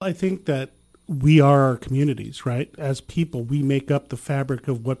I think that we are our communities, right? As people, we make up the fabric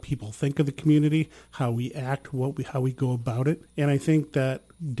of what people think of the community, how we act, how we go about it. And I think that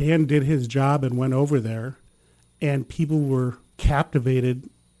Dan did his job and went over there, and people were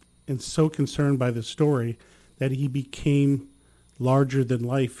captivated and so concerned by the story that he became larger than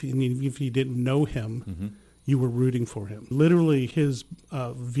life. And if you didn't know him, you were rooting for him. Literally, his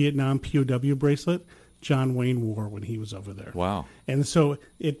Vietnam POW bracelet, John Wayne wore when he was over there. Wow. And so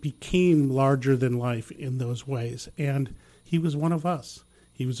it became larger than life in those ways. And he was one of us.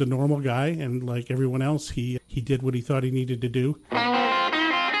 He was a normal guy, and like everyone else, he did what he thought he needed to do.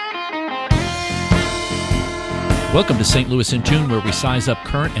 Welcome to St. Louis in Tune, where we size up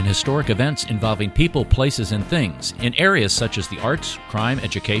current and historic events involving people, places, and things in areas such as the arts, crime,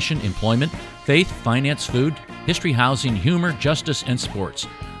 education, employment, faith, finance, food, history, housing, humor, justice, and sports.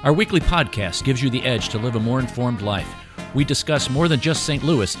 Our weekly podcast gives you the edge to live a more informed life. We discuss more than just St.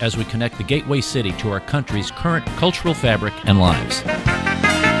 Louis as we connect the gateway city to our country's current cultural fabric and lives.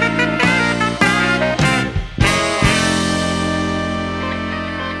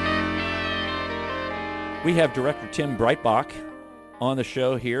 We have director Tim Breitbach on the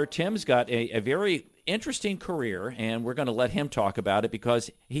show here. Tim's got a very interesting career, and we're going to let him talk about it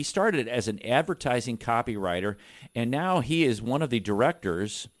because he started as an advertising copywriter, and now he is one of the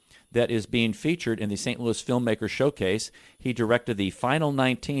directors that is being featured in the St. Louis Filmmaker Showcase. He directed The Final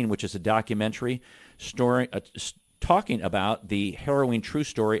 19, which is a documentary talking about the harrowing true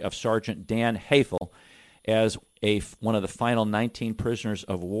story of Sergeant Dan Hafel as one of the final 19 prisoners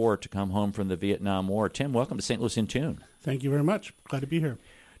of war to come home from the Vietnam War. Tim, welcome to St. Louis in Tune. Thank you very much. Glad to be here.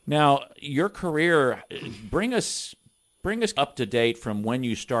 Now, your career, bring us up to date from when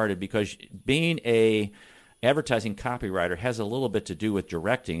you started, because being a advertising copywriter has a little bit to do with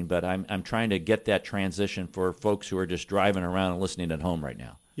directing, but I'm trying to get that transition for folks who are just driving around and listening at home right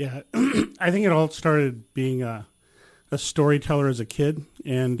now. Yeah, I think it all started being a storyteller as a kid,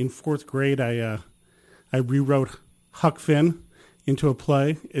 and in fourth grade, I rewrote Huck Finn into a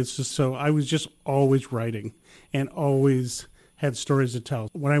play. It's just so I was just always writing and always had stories to tell.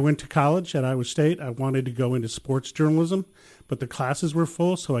 When I went to college at Iowa State, I wanted to go into sports journalism, but the classes were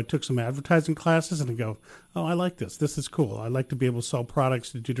full, so I took some advertising classes and I go, oh, I like this. This is cool. I like to be able to sell products,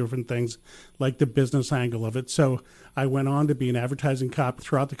 to do different things, like the business angle of it. So I went on to be an advertising cop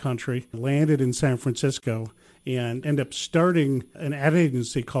throughout the country, landed in San Francisco, and ended up starting an ad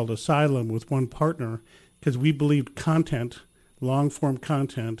agency called Asylum with one partner because we believed content, long-form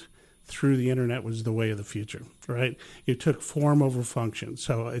content, through the internet was the way of the future, right? It took form over function.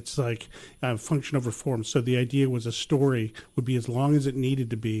 So it's like function over form. So the idea was a story would be as long as it needed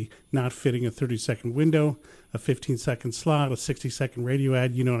to be, not fitting a 30-second window, a 15-second slot, a 60-second radio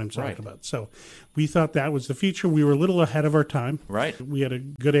ad. You know what I'm talking about. So we thought that was the future. We were a little ahead of our time. Right. We had a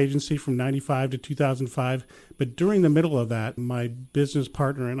good agency from 95 to 2005. But during the middle of that, my business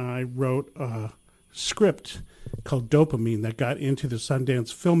partner and I wrote a script called Dopamine that got into the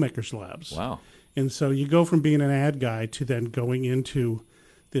Sundance Filmmakers Labs. Wow. And so you go from being an ad guy to then going into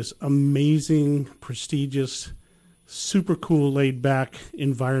this amazing, prestigious, super cool, laid-back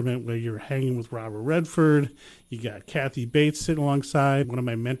environment where you're hanging with Robert Redford. You got Kathy Bates sitting alongside. One of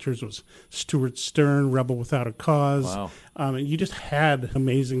my mentors was Stuart Stern, Rebel Without a Cause. Wow. And you just had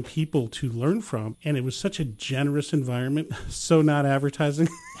amazing people to learn from. And it was such a generous environment, so not advertising.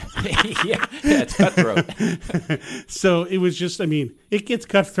 yeah, it's cutthroat. So it was just, it gets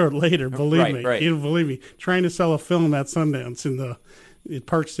cutthroat later, believe me. Right. You believe me. Trying to sell a film at Sundance in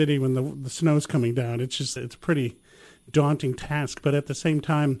Park City when the snow's coming down, it's a pretty daunting task. But at the same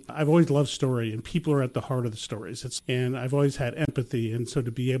time, I've always loved story, and people are at the heart of the stories. And I've always had empathy, and so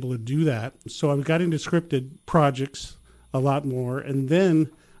to be able to do that. So I got into scripted projects a lot more, and then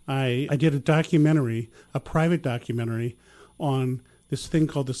I did a private documentary on this thing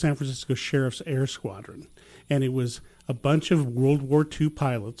called the San Francisco Sheriff's Air Squadron. And it was a bunch of World War II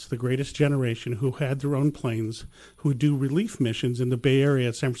pilots, the greatest generation, who had their own planes, who would do relief missions in the Bay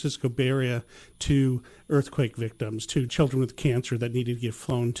Area, San Francisco Bay Area, to earthquake victims, to children with cancer that needed to get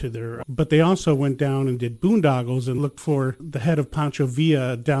flown to their... But they also went down and did boondoggles and looked for the head of Pancho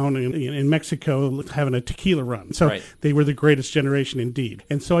Villa down in Mexico having a tequila run. So They were the greatest generation indeed.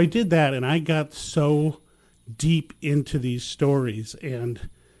 And so I did that, and I got so deep into these stories, and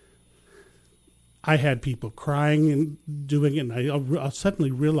I had people crying and doing it, and I suddenly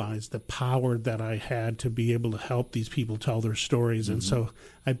realized the power that I had to be able to help these people tell their stories. And so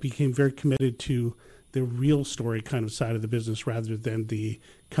I became very committed to the real story kind of side of the business rather than the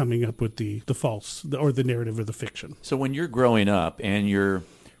coming up with the false or the narrative or the fiction. So when you're growing up and you're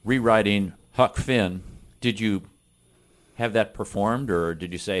rewriting Huck Finn, did you have that performed, or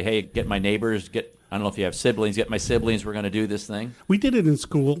did you say, hey, get my neighbors, I don't know if you have siblings, get my siblings, we're going to do this thing? We did it in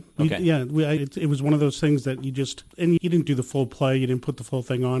school. Okay. It was one of those things that and you didn't do the full play, you didn't put the full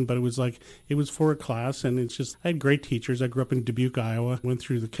thing on, but it was for a class, and it's just, I had great teachers. I grew up in Dubuque, Iowa, went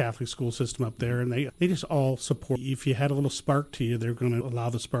through the Catholic school system up there, and they just all support. If you had a little spark to you, they're going to allow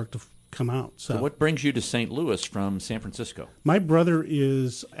the spark to come out. So what brings you to St. Louis from San Francisco? My brother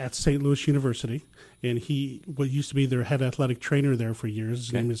is at St. Louis University, and he used to be their head athletic trainer there for years.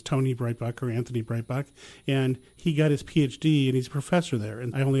 His name is Tony Breitbach, or Anthony Breitbach, and he got his PhD, and he's a professor there.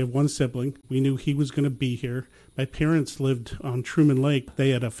 And I only have one sibling. We knew he was going to be here. My parents lived on Truman Lake. They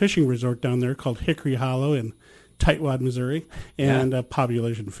had a fishing resort down there called Hickory Hollow in Tightwad, Missouri, and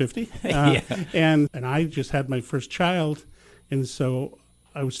population 50. And I just had my first child, and so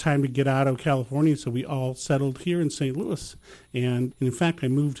it was time to get out of California, so we all settled here in St. Louis. And in fact, I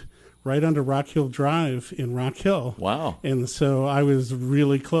moved right under Rock Hill Drive in Rock Hill. Wow. And so I was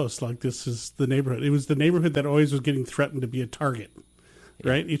really close. Like, this is the neighborhood. It was the neighborhood that always was getting threatened to be a target,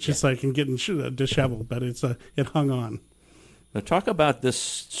 right? It's just like and getting disheveled, but it hung on. Now, talk about this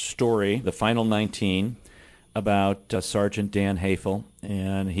story, The Final 19, about Sergeant Dan Hafel,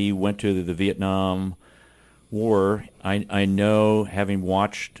 and he went to the Vietnam War. I know, having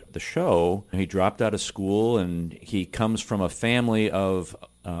watched the show, he dropped out of school, and he comes from a family of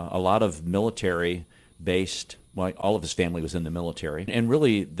a lot of military-based, well, all of his family was in the military, and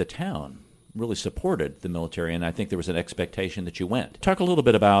really the town really supported the military, and I think there was an expectation that you went. Talk a little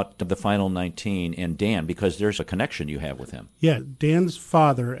bit about the Final 19 and Dan, because there's a connection you have with him. Yeah, Dan's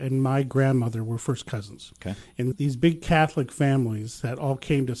father and my grandmother were first cousins. Okay. And these big Catholic families that all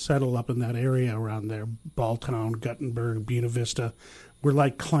came to settle up in that area around there, Balltown, Guttenberg, Buena Vista, were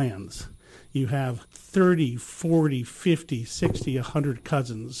like clans. You have 30, 40, 50, 60, 100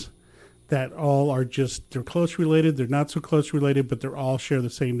 cousins that all are they're close related, they're not so close related, but they're all share the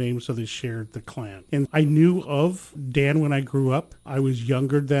same name, so they shared the clan. And I knew of Dan when I grew up. I was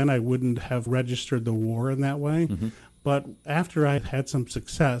younger then. I wouldn't have registered the war in that way. Mm-hmm. But after I had some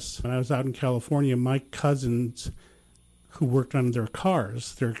success, when I was out in California, my cousins who worked on their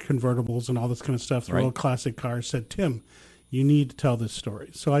cars, their convertibles and all this kind of stuff, their old classic cars, said, Tim, you need to tell this story.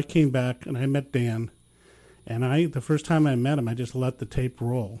 So I came back and I met Dan, and the first time I met him, I just let the tape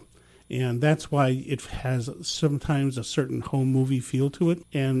roll. And that's why it has sometimes a certain home movie feel to it.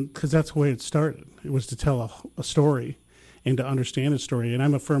 And because that's the way it started. It was to tell a story and to understand a story. And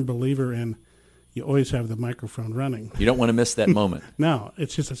I'm a firm believer in you always have the microphone running. You don't want to miss that moment. No,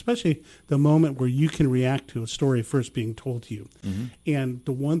 it's just especially the moment where you can react to a story first being told to you. Mm-hmm. And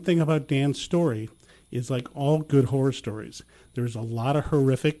the one thing about Dan's story is, like all good horror stories, there's a lot of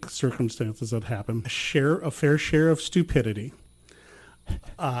horrific circumstances that happen, a fair share of stupidity,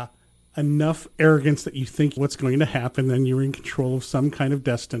 enough arrogance that you think what's going to happen, then you're in control of some kind of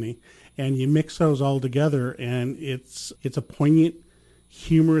destiny, and you mix those all together, and it's a poignant,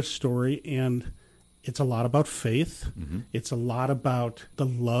 humorous story, and it's a lot about faith. Mm-hmm. It's a lot about the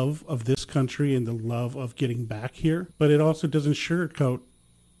love of this country and the love of getting back here, but it also doesn't sugarcoat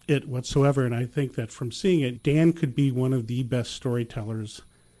it whatsoever, and I think that from seeing it, Dan could be one of the best storytellers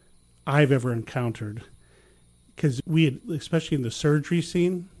I've ever encountered, because we had, especially in the surgery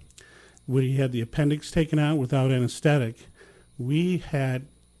scene, when he had the appendix taken out without anesthetic, we had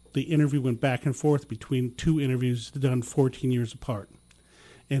the interview went back and forth between two interviews done 14 years apart.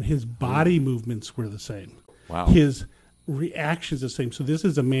 And his body movements were the same. Wow. His reactions the same. So this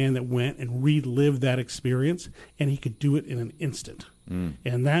is a man that went and relived that experience, and he could do it in an instant. Mm.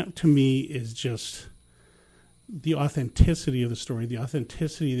 And that, to me, is just the authenticity of the story, the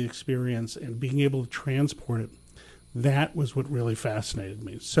authenticity of the experience, and being able to transport it. That was what really fascinated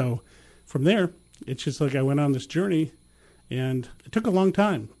me. So from there, it's just like I went on this journey, and it took a long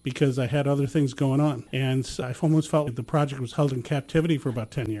time because I had other things going on. And I almost felt like the project was held in captivity for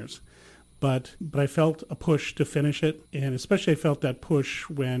about 10 years. But I felt a push to finish it, and especially I felt that push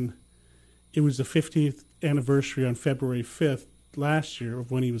when it was the 50th anniversary on February 5th last year of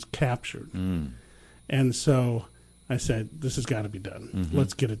when he was captured. Mm. And so I said, this has got to be done. Mm-hmm.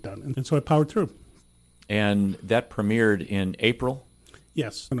 Let's get it done. And so I powered through. And that premiered in April?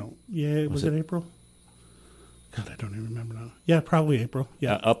 Yes. No. Yeah, was it April? God, I don't even remember now. Yeah, probably April.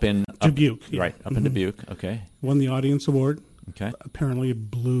 Yeah. Up in Dubuque. Yeah. Right, up in Dubuque. Okay. Won the audience award. Okay. Apparently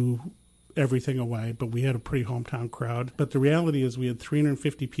it blew everything away, but we had a pretty hometown crowd. But the reality is we had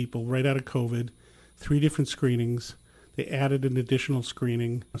 350 people right out of COVID, 3 different screenings. They added an additional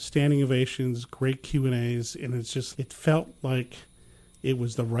screening, standing ovations, great Q&As, and it felt like it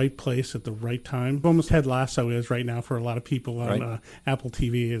was the right place at the right time. Almost Ted Lasso is right now for a lot of people on Apple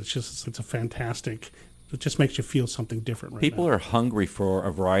TV. It's a fantastic it just makes you feel something different right People now. are hungry for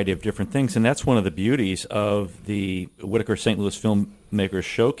a variety of different things, and that's one of the beauties of the Whitaker St. Louis Filmmakers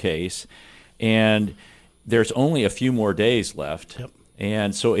Showcase. And there's only a few more days left. Yep.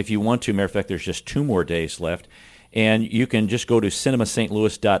 And so if you want to, matter of fact, there's just 2 more days left. And you can just go to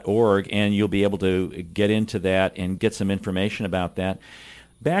cinemastlouis.org, and you'll be able to get into that and get some information about that.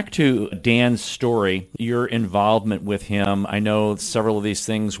 Back to Dan's story, your involvement with him. I know several of these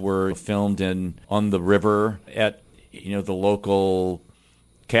things were filmed on the river at the local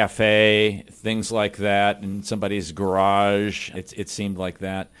cafe, things like that, in somebody's garage. It seemed like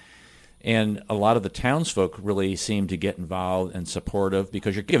that. And a lot of the townsfolk really seem to get involved and supportive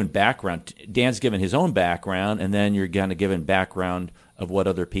because you're given background. Dan's given his own background, and then you're kind of given background of what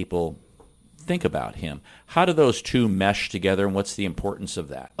other people think about him. How do those two mesh together, and what's the importance of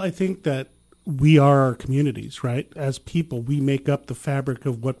that? I think that we are our communities, right? As people, we make up the fabric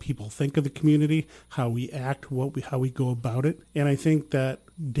of what people think of the community, how we act, how we go about it. And I think that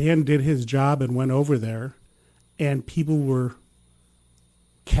Dan did his job and went over there, and people were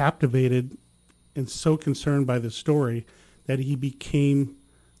captivated and so concerned by the story that he became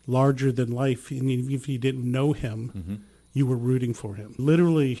larger than life. And even if you didn't know him, you were rooting for him.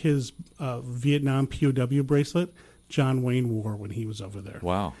 Literally, his Vietnam POW bracelet, John Wayne wore when he was over there.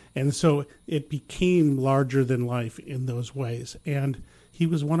 Wow. And so it became larger than life in those ways. And he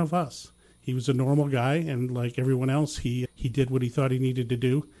was one of us. He was a normal guy, and like everyone else, he did what he thought he needed to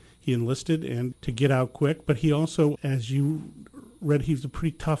do. He enlisted and to get out quick. But he also, as you read, he was a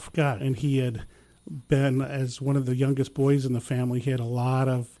pretty tough guy. And he had been, as one of the youngest boys in the family, he had a lot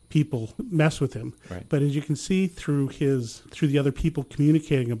of people mess with him. Right. But as you can see through the other people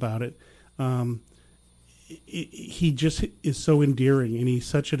communicating about it, he just is so endearing, and he's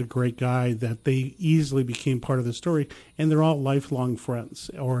such a great guy that they easily became part of the story, and they're all lifelong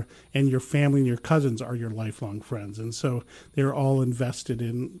friends, and your family and your cousins are your lifelong friends, and so they're all invested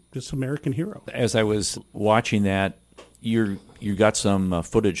in this American hero. As I was watching that, you got some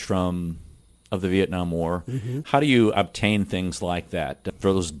footage of the Vietnam War. How do you obtain things like that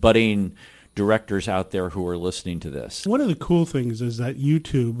for those budding directors out there who are listening to this? One of the cool things is that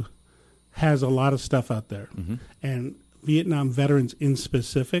YouTube has a lot of stuff out there, and Vietnam veterans in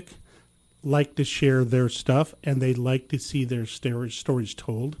specific like to share their stuff, and they like to see their stories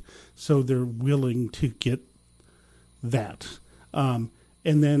told, so they're willing to get that. And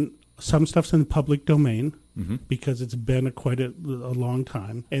then some stuff's in the public domain, because it's been quite a long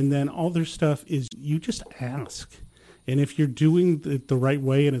time. And then all their stuff is you just ask. And if you're doing it the right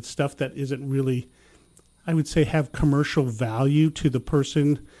way and it's stuff that isn't really, I would say, have commercial value to the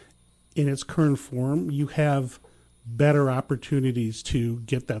person in its current form, you have better opportunities to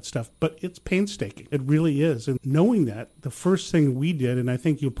get that stuff. But it's painstaking. It really is. And knowing that, the first thing we did, and I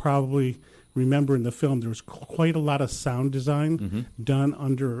think you'll probably remember in the film, there was quite a lot of sound design done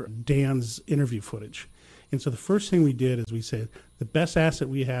under Dan's interview footage. And so the first thing we did is we said, the best asset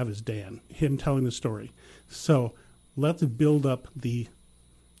we have is Dan, him telling the story. So let's build up the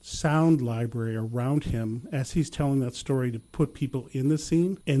sound library around him as he's telling that story to put people in the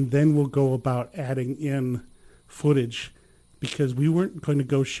scene. And then we'll go about adding in footage, because we weren't going to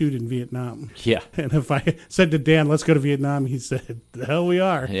go shoot in Vietnam. Yeah. And if I said to Dan, let's go to Vietnam, he said, the hell we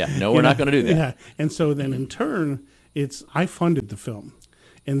are. Yeah, no, we're not going to do that. Yeah. And so then in turn, I funded the film.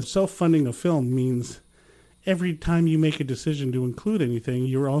 And self-funding a film means every time you make a decision to include anything,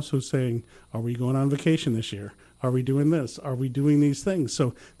 you're also saying, are we going on vacation this year? Are we doing this? Are we doing these things?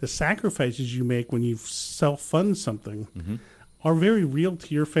 So the sacrifices you make when you self-fund something are very real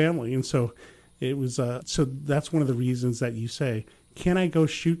to your family. And so it was, so that's one of the reasons that you say, can I go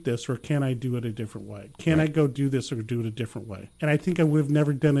shoot this, or can I do it a different way? Can I go do this or do it a different way? And I think I would have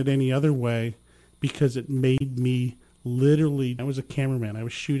never done it any other way, because it made me literally, I was a cameraman. I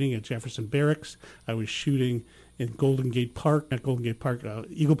was shooting at Jefferson Barracks. I was shooting in Golden Gate Park,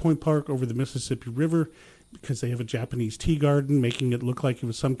 Eagle Point Park over the Mississippi River, because they have a Japanese tea garden, making it look like it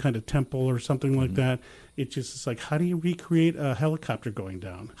was some kind of temple or something like that. It's like, how do you recreate a helicopter going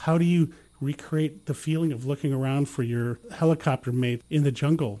down? How do you recreate the feeling of looking around for your helicopter mate in the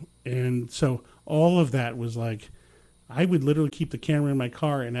jungle? And so all of that was like, I would literally keep the camera in my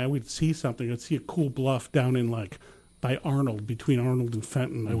car, and I would see something. I'd see a cool bluff down in by Arnold, between Arnold and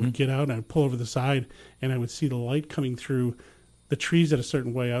Fenton. I would get out and I'd pull over the side, and I would see the light coming through the trees at a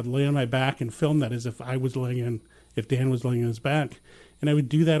certain way. I'd lay on my back and film that as if Dan was laying on his back. And I would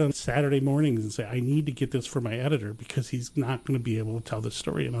do that on Saturday mornings and say, I need to get this for my editor, because he's not going to be able to tell this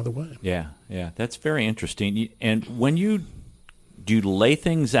story another way. Yeah, that's very interesting. And when you lay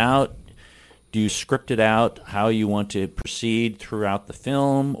things out, Do you script it out how you want to proceed throughout the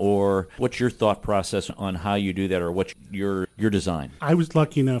film, or what's your thought process on how you do that, or what's your design? I was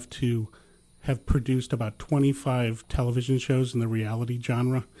lucky enough to have produced about 25 television shows in the reality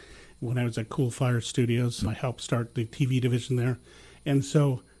genre when I was at Cool Fire Studios. I helped start the TV division there. And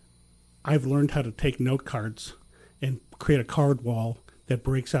so I've learned how to take note cards and create a card wall that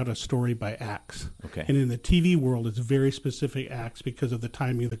breaks out a story by acts. Okay. And in the TV world, it's very specific acts because of the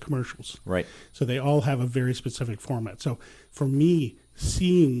timing of the commercials. Right. So they all have a very specific format. So for me,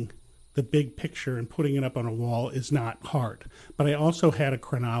 seeing the big picture and putting it up on a wall is not hard. But I also had a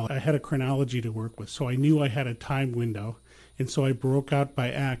chronology. I had a chronology to work with. So I knew I had a time window. And so I broke out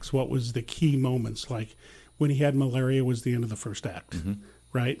by acts what was the key moments. Like when he had malaria was the end of the first act,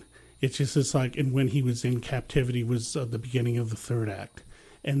 right? It's just this like, and when he was in captivity was the beginning of the third act.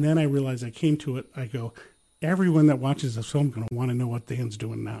 And then I realized I came to it, I go, everyone that watches this film is going to want to know what Dan's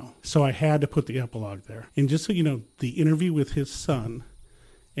doing now. So I had to put the epilogue there. And just so you know, the interview with his son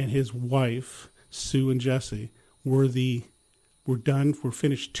and his wife, Sue and Jesse, were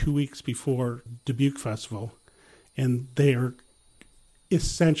finished 2 weeks before Dubuque Festival. And they are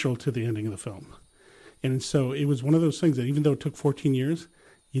essential to the ending of the film. And so it was one of those things that even though it took 14 years,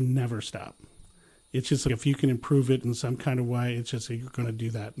 you never stop. It's just like if you can improve it in some kind of way, it's just like you're going to do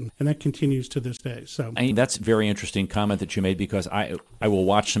that. And that continues to this day. So That's a very interesting comment that you made, because I will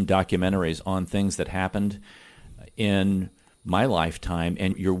watch some documentaries on things that happened in my lifetime,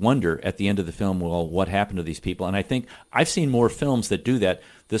 and you wonder at the end of the film, well, what happened to these people? And I think I've seen more films that do that.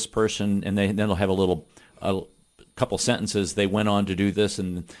 This person, and then they'll have a couple sentences, they went on to do this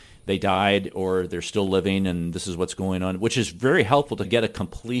and they died, or they're still living and this is what's going on, which is very helpful to get a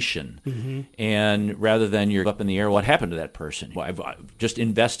completion. And rather than you're up in the air, what happened to that person? Well, I've just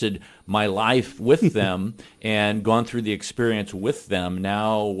invested my life with them and gone through the experience with them.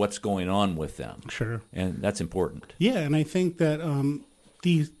 Now what's going on with them? Sure. And that's important. Yeah, and I think that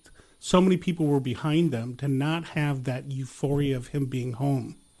so many people were behind them to not have that euphoria of him being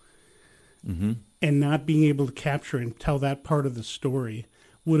home and not being able to capture and tell that part of the story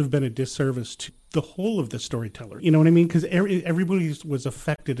would have been a disservice to the whole of the storyteller. You know what I mean? Because everybody was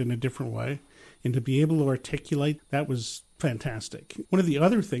affected in a different way. And to be able to articulate, that was fantastic. One of the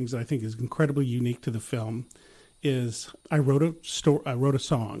other things that I think is incredibly unique to the film is I wrote a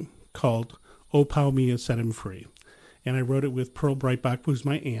song called "Oh Pau Mia, Set Him Free." And I wrote it with Pearl Breitbach, who's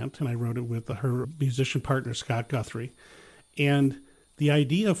my aunt, and I wrote it with her musician partner, Scott Guthrie. And the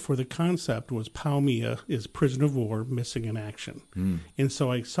idea for the concept was Pau Mia is prisoner of war, missing in action. And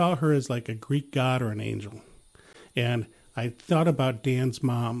so I saw her as like a Greek god or an angel. And I thought about Dan's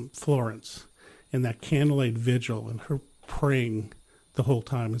mom, Florence, and that candlelight vigil and her praying the whole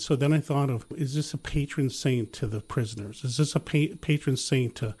time. And so then I thought of, is this a patron saint to the prisoners? Is this a patron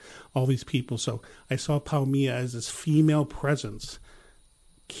saint to all these people? So I saw Pau Mia as this female presence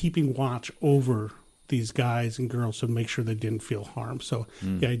keeping watch over these guys and girls to make sure they didn't feel harmed. So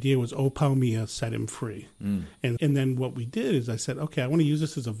the idea was, "Oh, Pau Mia, set him free." And then what we did is I said, okay, I want to use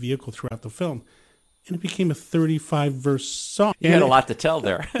this as a vehicle throughout the film. And it became a 35-verse song. You had a lot to tell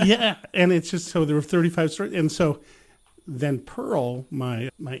there. Yeah, and it's just, so there were 35 stories. And so then Pearl, my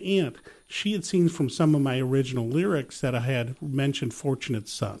aunt, she had seen from some of my original lyrics that I had mentioned Fortunate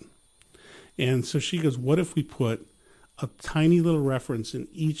Son. And so she goes, what if we put a tiny little reference in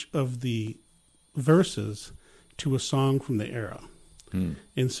each of the verses to a song from the era?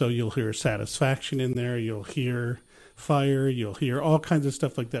 And so you'll hear Satisfaction in there, you'll hear Fire, you'll hear all kinds of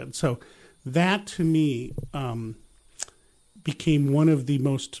stuff like that. So that to me became one of the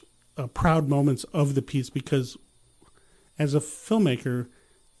most proud moments of the piece, because as a filmmaker,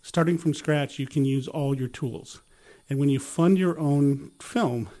 starting from scratch, you can use all your tools. And when you fund your own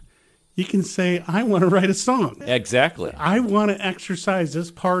film, you can say, I want to write a song. Exactly. I want to exercise this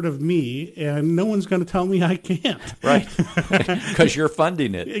part of me, and no one's going to tell me I can't. Right. Because you're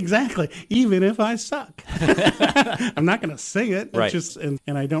funding it. Exactly. Even if I suck. I'm not going to sing it. Right. It's just,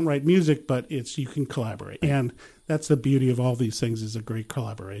 and I don't write music, but it's, you can collaborate. And that's the beauty of all these things, is a great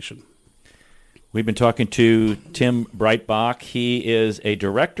collaboration. We've been talking to Tim Breitbach. He is a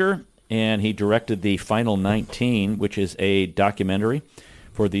director, and he directed The Final 19, which is a documentary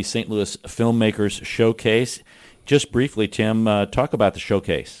for the St. Louis Filmmakers Showcase. Just briefly, Tim, talk about the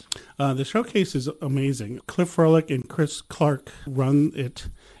showcase. The showcase is amazing. Cliff Froelich and Chris Clark run it,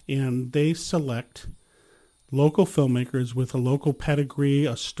 and they select local filmmakers with a local pedigree,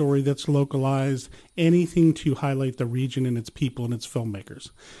 a story that's localized, anything to highlight the region and its people and its filmmakers.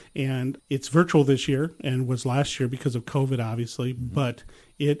 And it's virtual this year and was last year because of COVID, obviously, but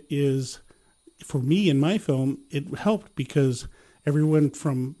it is, for me in my film, it helped because everyone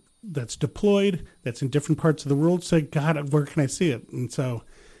from that's deployed, that's in different parts of the world, say, God, where can I see it? And so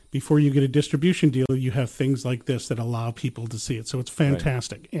before you get a distribution deal, you have things like this that allow people to see it. So it's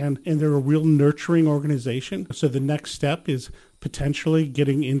fantastic. Right. And they're a real nurturing organization. So the next step is potentially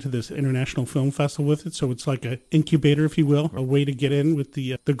getting into this International Film Festival with it. So it's like an incubator, if you will, a way to get in with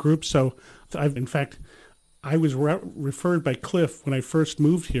the group. So I was referred by Cliff when I first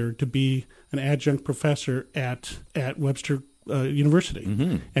moved here to be an adjunct professor at Webster University,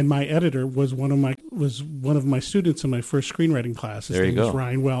 mm-hmm. and my editor was one of my students in my first screenwriting class. His name is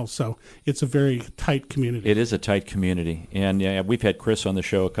Ryan Wells. So it's a very tight community. It is a tight community, and we've had Chris on the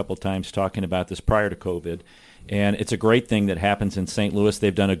show a couple of times talking about this prior to COVID, and it's a great thing that happens in St. Louis.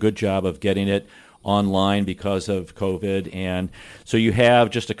 They've done a good job of getting it online because of COVID. And so you have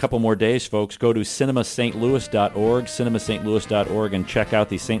just a couple more days, folks. Go to cinemastlouis.org, and check out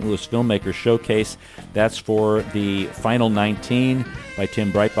the St. Louis Filmmakers Showcase. That's for the Final 19 by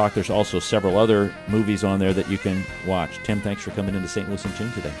Tim Breitbach. There's also several other movies on there that you can watch. Tim, thanks for coming into St. Louis in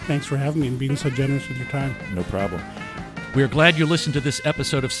Tune today. Thanks for having me and being so generous with your time. No problem. We are glad you listened to this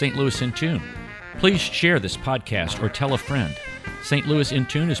episode of St. Louis in Tune. Please share this podcast or tell a friend. St. Louis in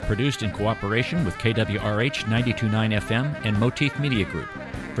Tune is produced in cooperation with KWRH 92.9 FM and Motif Media Group.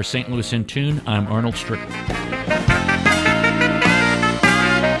 For St. Louis in Tune, I'm Arnold Strickland.